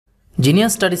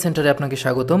Genius study সেন্টারে আপনাকে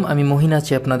স্বাগতম। আমি মহিন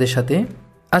আছি আপনাদের সাথে।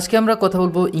 আজকে আমরা কথা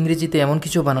বলবো ইংরেজিতে এমন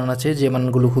কিছু বানান আছে যে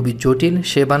বানানগুলো খুবই জটিল,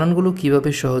 সে বানানগুলো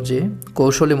কিভাবে সহজে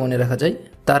কৌশলে মনে রাখা যায়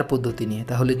তার পদ্ধতি নিয়ে।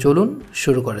 তাহলে চলুন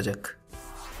শুরু করা যাক।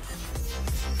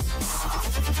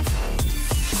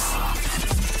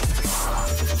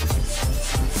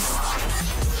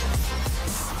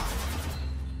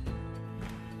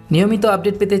 নিয়মিত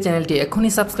আপডেট পেতে চ্যানেলটি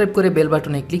এখনই সাবস্ক্রাইব করে বেল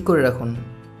বাটনে ক্লিক করে রাখুন।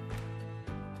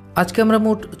 আজকে আমরা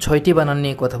মোট 6টি বানান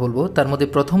নিয়ে কথা বলবো। তার মধ্যে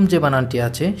প্রথম যে বানানটি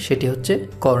আছে সেটি হচ্ছে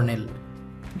কর্নেল।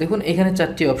 দেখুন এখানে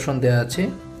 4টি অপশন দেওয়া আছে,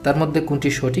 তার মধ্যে কোনটি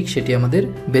সঠিক সেটি আমাদের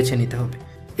বেছে নিতে হবে।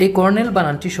 এই কর্নেল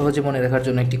বানানটি সহজে মনে রাখার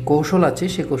জন্য একটি কৌশল আছে,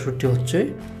 সেই কৌশলটি হচ্ছে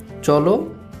চলো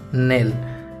নেল।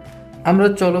 আমরা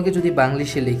চলোকে যদি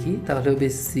বাংলিশে লিখি তাহলে হবে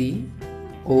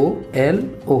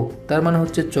COLO, তার মানে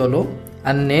হচ্ছে চলো।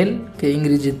 আর নেলকে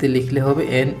ইংরেজিতে লিখলে হবে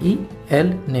NEL,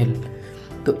 নেল।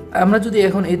 তো আমরা যদি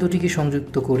এখন এই দুটিকে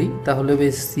সংযুক্ত করি তাহলে হবে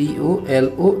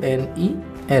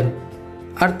COLONEL,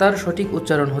 আর তার সঠিক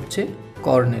উচ্চারণ হচ্ছে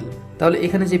কর্নেল। তাহলে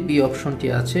এখানে যে বি অপশনটি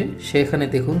আছে সেখানে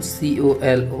দেখুন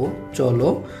COLO চলো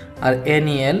আর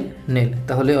NEL নেল,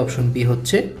 তাহলে অপশন বি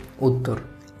হচ্ছে উত্তর।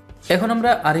 এখন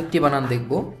আমরা আরেকটি বানান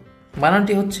দেখব।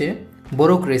 বানানটি হচ্ছে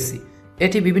ব্যুরোক্রেসি।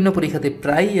 এটি বিভিন্ন পরীক্ষাতে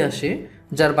প্রায়ই আসে,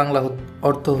 যার বাংলা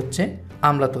অর্থ হচ্ছে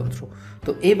আমলাতন্ত্র।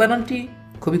 তো এই বানানটি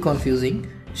খুবই কনফিউজিং।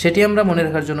 সেটি আমরা মনে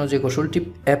রাখার জন্য যে কৌশলটি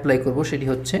অ্যাপ্লাই করব সেটি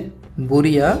হচ্ছে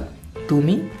বুড়িয়া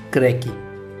তুমি ক্র্যাকি,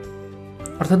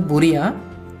 অর্থাৎ বুড়িয়া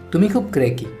তুমি খুব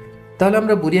ক্র্যাকি। তাহলে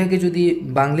আমরা বুড়িয়াকে যদি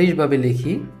বাংলিশভাবে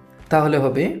লিখি তাহলে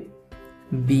হবে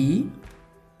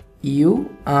BUREA,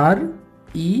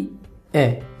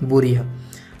 বুড়িয়া।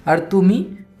 আর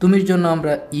তুমির জন্য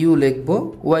আমরা ইউ লিখব,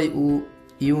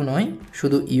 ইউ নয়,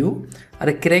 শুধু ইউ। আর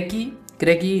ক্র্যাকি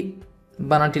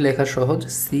বানানটি লেখা সহজ,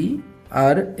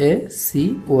 CRACY।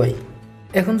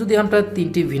 এখন যদি আমরা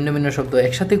তিনটি ভিন্ন ভিন্ন শব্দ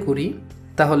একসাথে করি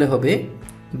তাহলে হবে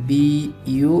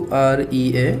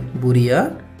BUREA Buria,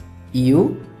 you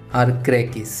R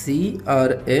ক্র্যাকি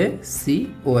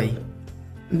CRACY।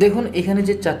 দেখুন এখানে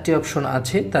যে 4টি অপশন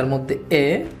আছে তার মধ্যে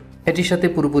এটির সাথে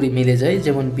পুরোপুরি মিলে যায়,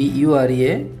 যেমন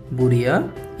BUREA বুড়িয়া,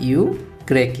 ইউ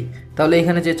ক্র্যাকি। তাহলে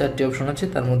এখানে যে 4টি অপশন আছে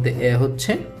তার মধ্যে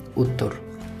হচ্ছে উত্তর।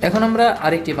 এখন আমরা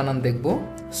আরেকটি বানান দেখব,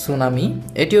 সুনামি।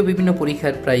 এটিও বিভিন্ন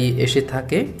পরীক্ষার প্রায় এসে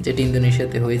থাকে, যেটি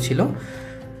ইন্দোনেশিয়াতে হয়েছিল,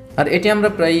 আর এটি আমরা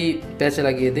প্রায় প্যাচে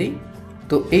লাগিয়ে দেই।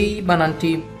 তো এই বানানটি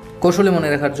কৌশলে মনে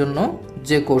রাখার জন্য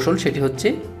যে কৌশল সেটি হচ্ছে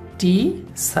টি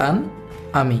সান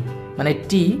আমি, মানে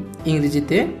টি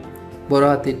ইংরেজিতে বড়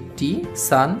হাতের টি,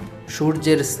 সান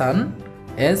সূর্যের সান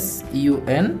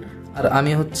SUN, আর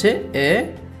আমি হচ্ছে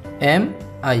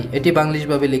AMI। এটি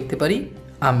বাংলিশভাবে লিখতে পারি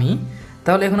আমি।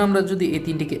 তাহলে এখন আমরা যদি এই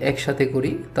তিনটিকে একসাথে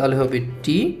করি তাহলে হবে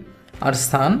টি আর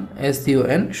সান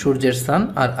SUN সূর্যের সান,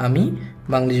 আর আমি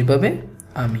বাংলিশভাবে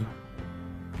আমি,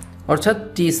 অর্থাৎ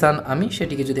টি সান আমি।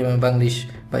 সেটিকে যদি আমি বাংলিশ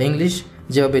বা ইংলিশ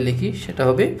যেভাবে লিখি সেটা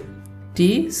হবে টি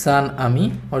সান আমি,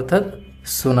 অর্থাৎ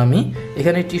সুনামি।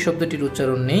 এখানে টি শব্দটির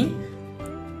উচ্চারণ নেই,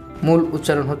 মূল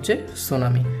উচ্চারণ হচ্ছে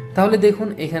সুনামি। তাহলে দেখুন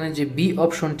এখানে যে বি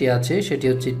অপশনটি আছে সেটি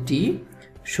হচ্ছে টি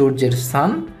সূর্যের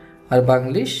সান আর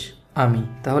বাংলিশ আমি,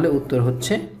 তাহলে উত্তর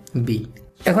হচ্ছে বি।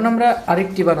 এখন আমরা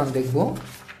আরেকটি বানান দেখব।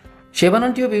 সে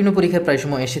বানানটিও বিভিন্ন পরীক্ষায় প্রায়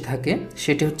সময় এসে থাকে,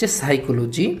 সেটি হচ্ছে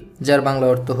সাইকোলজি, যার বাংলা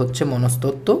অর্থ হচ্ছে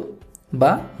মনস্তত্ত্ব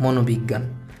বা মনোবিজ্ঞান।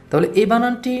 তাহলে এই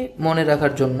বানানটি মনে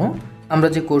রাখার জন্য আমরা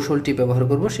যে কৌশলটি ব্যবহার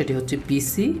করব সেটি হচ্ছে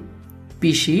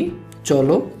পিসি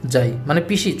চলো যাই, মানে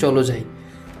পিসি চলো যাই।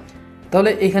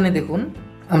 তাহলে এখানে দেখুন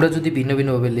আমরা যদি ভিন্ন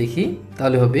ভিন্নভাবে লিখি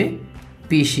তাহলে হবে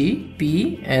পিসি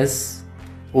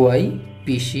PSY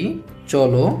পিসি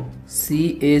চলো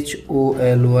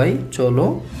CHOLY চলো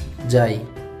যাই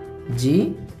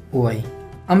GY।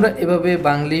 আমরা এভাবে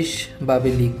বাংলিশভাবে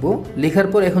লিখব। লেখার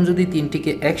পর এখন যদি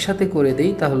তিনটিকে একসাথে করে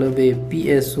দেই তাহলে হবে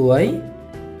PSY,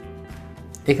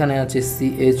 এখানে আছে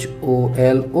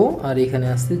CHOLO, আর এখানে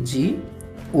আছে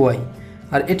GY।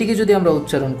 আর এটিকে যদি আমরা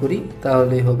উচ্চারণ করি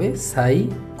তাহলে হবে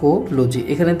সাইকোলজি।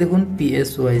 এখানে দেখুন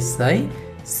PSY সাই,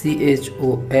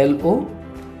 CHOLO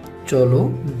চলো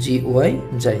GY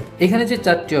যাই। এখানে যে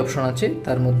 4টি অপশন আছে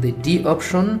তার মধ্যে ডি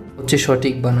অপশন হচ্ছে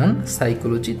সঠিক বানান,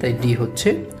 সাইকোলজি, তাই ডি হচ্ছে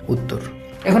উত্তর।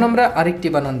 এখন আমরা আরেকটি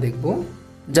বানান দেখব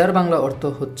যার বাংলা অর্থ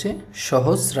হচ্ছে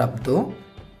সহস্রাব্দ,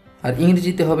 আর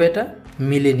ইংরেজিতে হবে এটা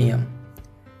মিলেনিয়াম।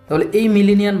 তাহলে এই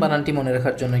মিলেনিয়াম বানানটি মনে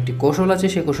রাখার জন্য একটি কৌশল আছে,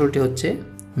 সেই কৌশলটি হচ্ছে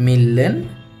মিললেন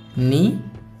নি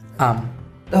আম।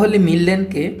 তাহলে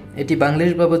মিললেনকে এটি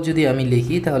বাংলিশ বাবদ যদি আমি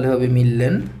লিখি তাহলে হবে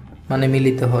মিললেন মানে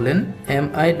মিলিত হলেন,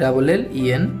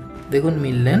 MILLEN, দেখুন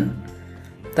মিললেন।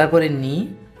 তারপরে নি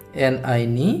NI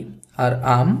নি, আর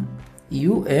আম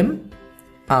UM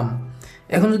আম।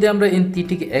 এখন যদি আমরা এই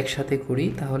তিনটিকে একসাথে করি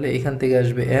তাহলে এখান থেকে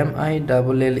আসবে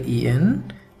MILLEN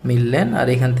মিললেন, আর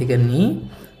এখান থেকে নি,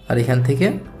 আর এখান থেকে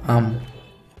আম।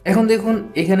 এখন দেখুন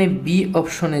এখানে বি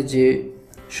অপশনে যে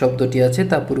শব্দটি আছে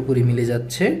তা পুরোপুরি মিলে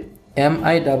যাচ্ছে।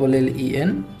 MILLEN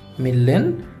মিললেন,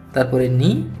 তারপরে নি,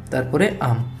 তারপরে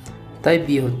আম, তাই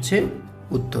বি হচ্ছে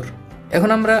উত্তর। এখন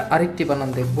আমরা আরেকটি বানান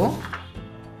দেখব।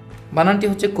 বানানটি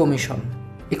হচ্ছে কমিশন।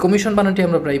 এই কমিশন বানানটি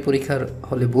আমরা প্রায় পরীক্ষার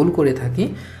হলে ভুল করে থাকি,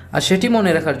 আর সেটি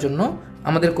মনে রাখার জন্য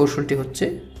আমাদের কৌশলটি হচ্ছে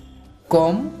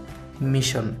কম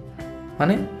মিশন,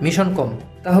 মানে মিশন কম।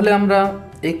 তাহলে আমরা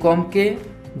এই কমকে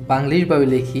বাংলিশভাবে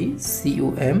লিখি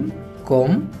CUM,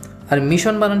 কম। আর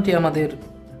মিশন বানানটি আমাদের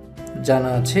জানা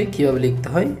আছে কীভাবে লিখতে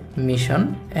হয়, মিশন,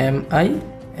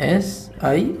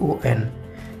 MISION।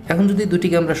 এখন যদি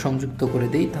দুটিকে আমরা সংযুক্ত করে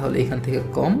দিই তাহলে এখান থেকে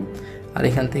কম আর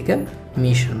এখান থেকে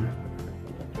মিশন।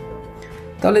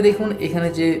 তাহলে দেখুন এখানে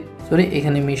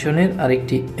এখানে মিশনের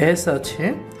আরেকটি S আছে,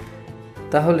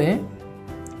 তাহলে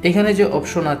এখানে যে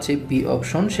অপশন আছে বি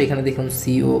অপশন, সেখানে দেখুন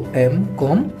COM,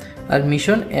 কম, আর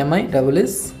মিশন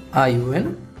MISSION,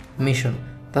 মিশন।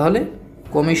 তাহলে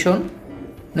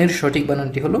কমিশনের সঠিক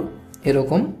বানানটি হলো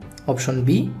এরকম অপশন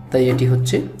বি, তাই এটি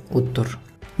হচ্ছে উত্তর।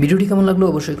 ভিডিওটি কেমন লাগলো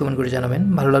অবশ্যই কমেন্ট করে জানাবেন,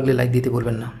 ভালো লাগলে লাইক দিতে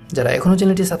ভুলবেন না। যারা এখনও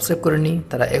চ্যানেলটি সাবস্ক্রাইব করেননি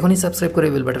তারা এখনই সাবস্ক্রাইব করে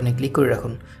বেল বাটনে ক্লিক করে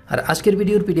রাখুন। আর আজকের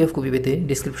ভিডিওর PDF কপি পেতে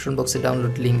ডিসক্রিপশন বক্সে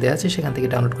ডাউনলোড লিঙ্ক দেওয়া আছে, সেখান থেকে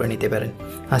ডাউনলোড করে নিতে পারেন।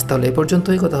 আজ তাহলে এ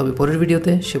পর্যন্তই, কথা হবে পরের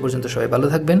ভিডিওতে। সে পর্যন্ত সবাই ভালো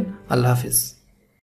থাকবেন। আল্লাহ হাফিজ।